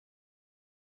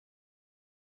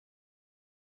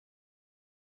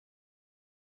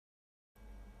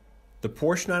The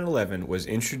Porsche 911 was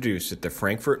introduced at the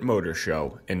Frankfurt Motor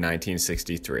Show in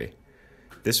 1963.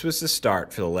 This was the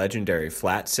start for the legendary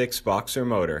flat six boxer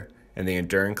motor and the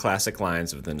enduring classic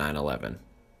lines of the 911.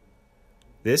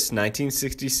 This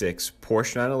 1966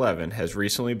 Porsche 911 has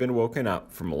recently been woken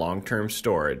up from long-term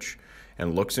storage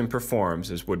and looks and performs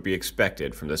as would be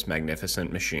expected from this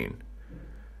magnificent machine.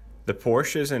 The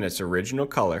Porsche is in its original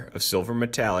color of silver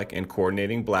metallic and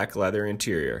coordinating black leather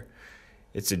interior.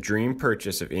 It's a dream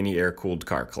purchase of any air-cooled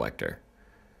car collector.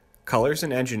 Colors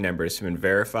and engine numbers have been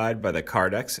verified by the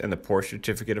Cardex and the Porsche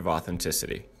Certificate of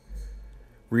Authenticity.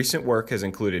 Recent work has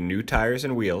included new tires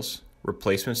and wheels,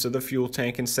 replacements of the fuel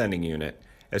tank and sending unit,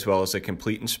 as well as a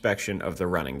complete inspection of the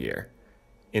running gear,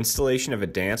 installation of a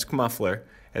Dansk muffler,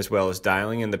 as well as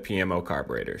dialing in the PMO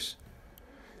carburetors.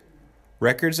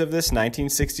 Records of this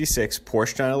 1966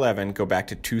 Porsche 911 go back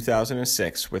to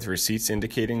 2006, with receipts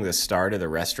indicating the start of the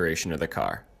restoration of the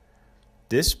car.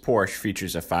 This Porsche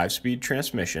features a 5-speed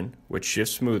transmission, which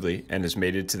shifts smoothly and is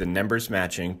mated to the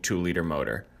numbers-matching 2-liter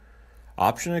motor.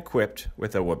 Option equipped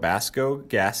with a Webasto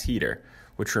gas heater,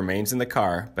 which remains in the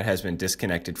car but has been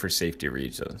disconnected for safety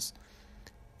reasons.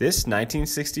 This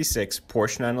 1966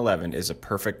 Porsche 911 is a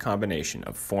perfect combination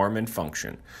of form and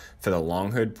function for the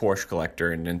long hood Porsche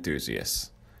collector and enthusiasts.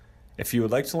 If you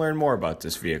would like to learn more about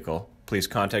this vehicle, please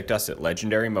contact us at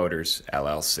Legendary Motors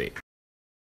LLC.